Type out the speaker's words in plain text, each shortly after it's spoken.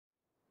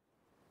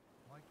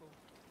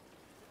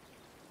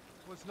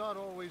was not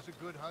always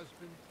a good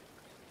husband,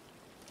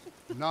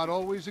 not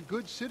always a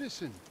good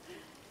citizen.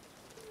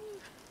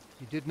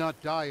 He did not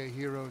die a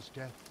hero's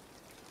death,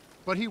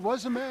 but he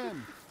was a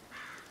man.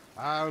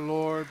 Our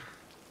Lord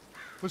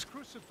was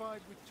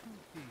crucified with 2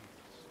 thieves.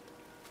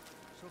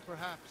 So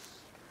perhaps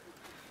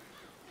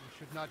we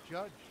should not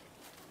judge.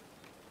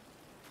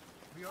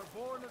 We are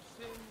born of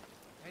sin,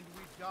 and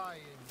we die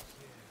in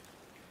sin.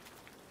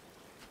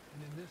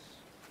 And in this,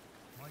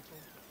 Michael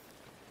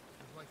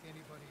is like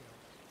anybody else.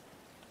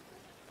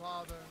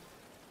 Father,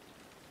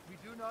 we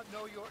do not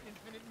know your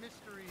infinite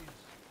mysteries,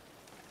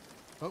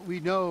 but we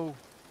know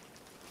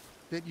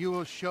that you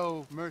will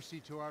show mercy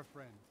to our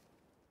friend.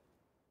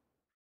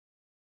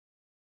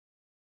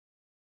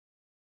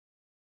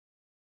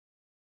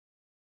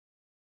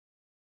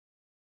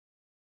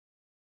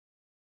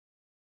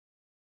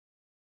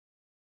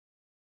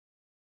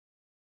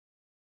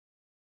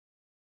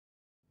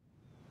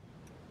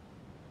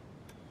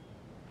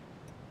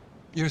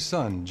 Your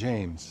son,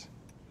 James.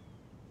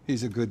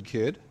 He's a good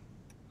kid.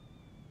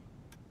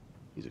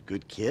 He's a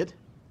good kid?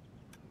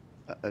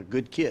 A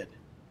good kid?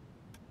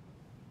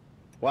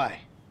 Why?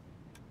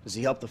 Does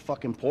he help the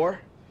fucking poor?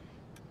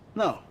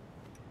 No.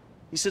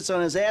 He sits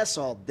on his ass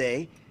all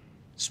day,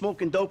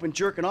 smoking dope and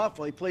jerking off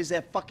while he plays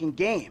that fucking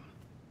game.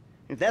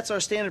 If that's our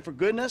standard for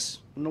goodness,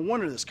 no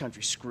wonder this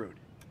country's screwed.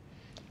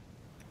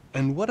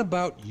 And what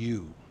about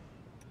you?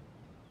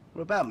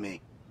 What about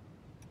me?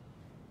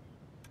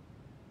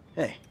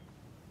 Hey.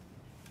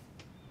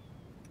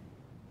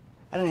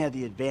 I don't have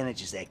the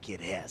advantages that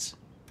kid has.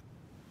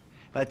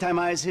 By the time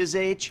I was his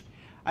age,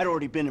 I'd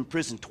already been in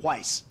prison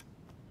twice.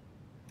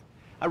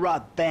 I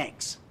robbed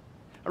banks.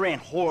 I ran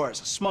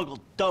whores. I smuggled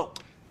dope.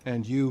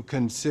 And you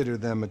consider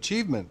them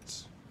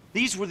achievements?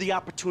 These were the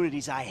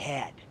opportunities I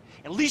had.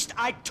 At least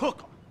I took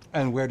them.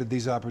 And where did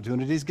these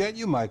opportunities get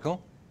you,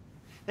 Michael?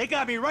 They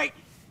got me right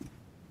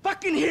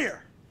fucking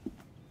here.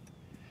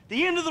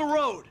 The end of the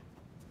road.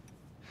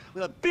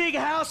 With a big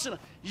house and a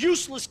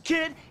useless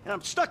kid, and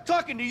I'm stuck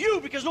talking to you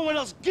because no one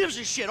else gives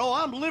a shit. Oh,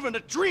 I'm living a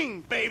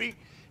dream, baby.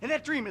 And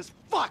that dream is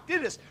fucked.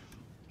 It is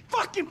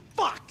fucking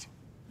fucked.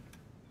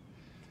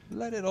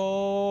 Let it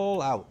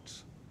all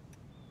out.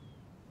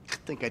 I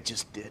think I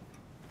just did.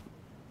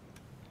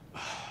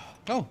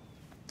 Oh.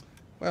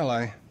 Well,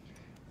 I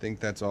think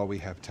that's all we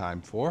have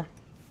time for.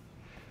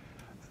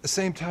 The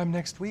same time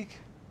next week?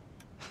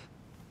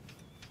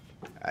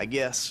 I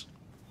guess.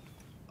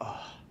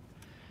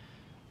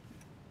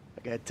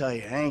 I gotta tell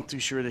you, I ain't too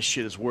sure this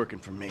shit is working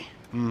for me.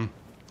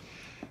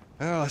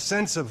 Well, a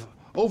sense of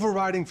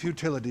overriding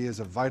futility is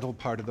a vital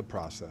part of the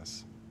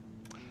process.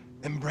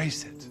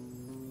 Embrace it.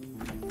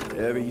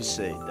 Whatever you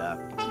say, Doc.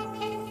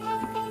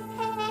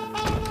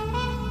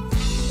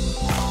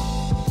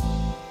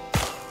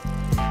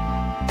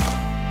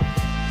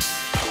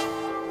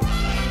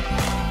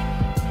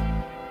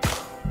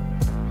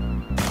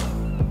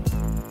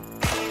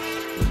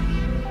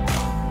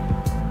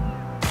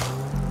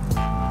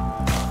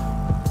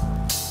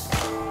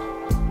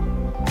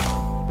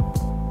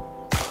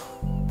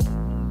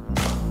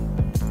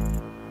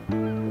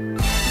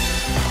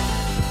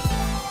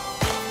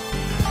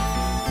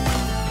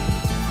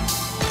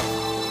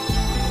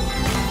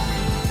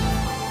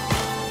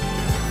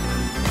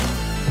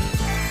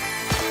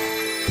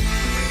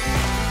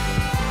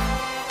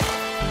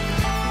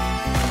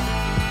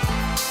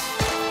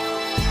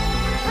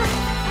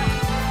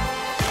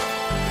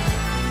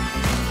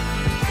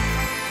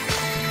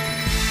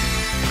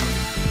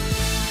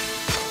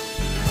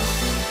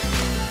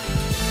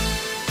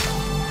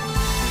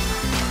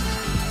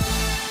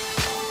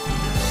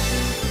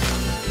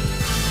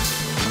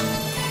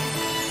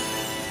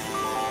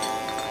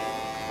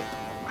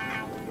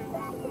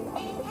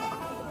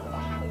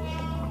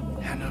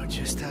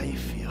 Just how you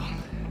feel.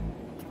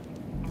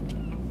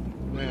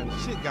 Man, the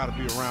shit gotta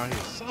be around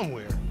here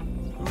somewhere.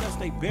 Unless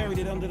they buried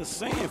it under the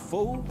sand,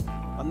 fool.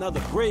 Another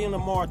brilliant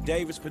Lamar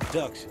Davis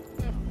production.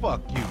 Man,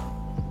 fuck you.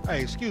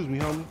 Hey, excuse me,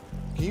 homie.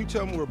 Can you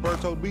tell me where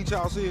Berto Beach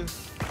House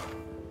is?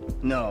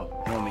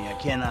 No, homie, I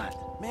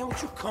cannot. Man,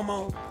 would you come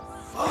on?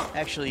 Fuck.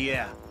 Actually,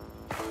 yeah.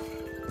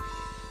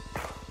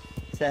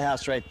 It's that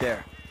house right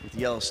there, with the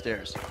yellow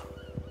stairs.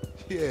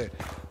 Yeah,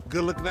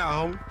 good looking out,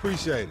 homie.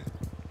 Appreciate it.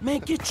 Man,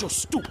 get your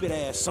stupid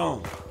ass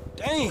on.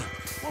 Damn,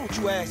 why don't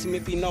you ask him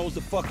if he knows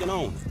the fucking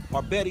owner?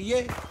 Or better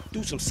yet,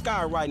 do some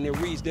skywriting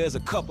that reads there's a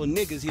couple of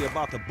niggas here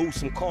about to boost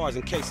some cars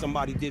in case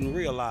somebody didn't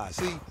realize.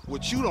 See,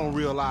 what you don't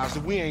realize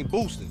is we ain't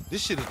boosting.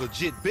 This shit is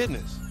legit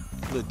business.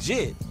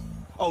 Legit?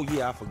 Oh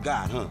yeah, I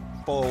forgot, huh?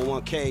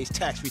 401ks,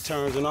 tax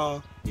returns and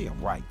all? Yeah,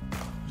 right.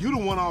 You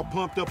the one all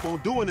pumped up on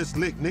doing this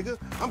lick, nigga.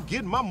 I'm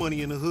getting my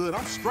money in the hood.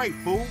 I'm straight,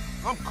 fool.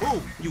 I'm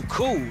cool. You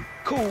cool?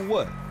 Cool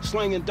what?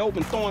 Slinging dope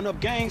and throwing up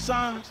gang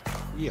signs?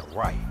 Yeah,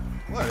 right.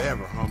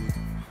 Whatever, homie.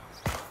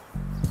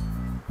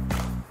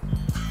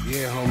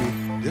 Yeah,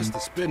 homie. This the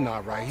spin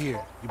knot right here.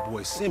 Your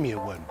boy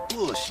Simeon wasn't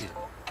bullshit.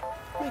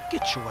 Man,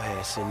 get your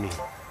ass in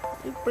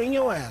there. Bring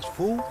your ass,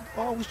 fool.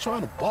 Always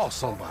trying to boss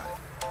somebody.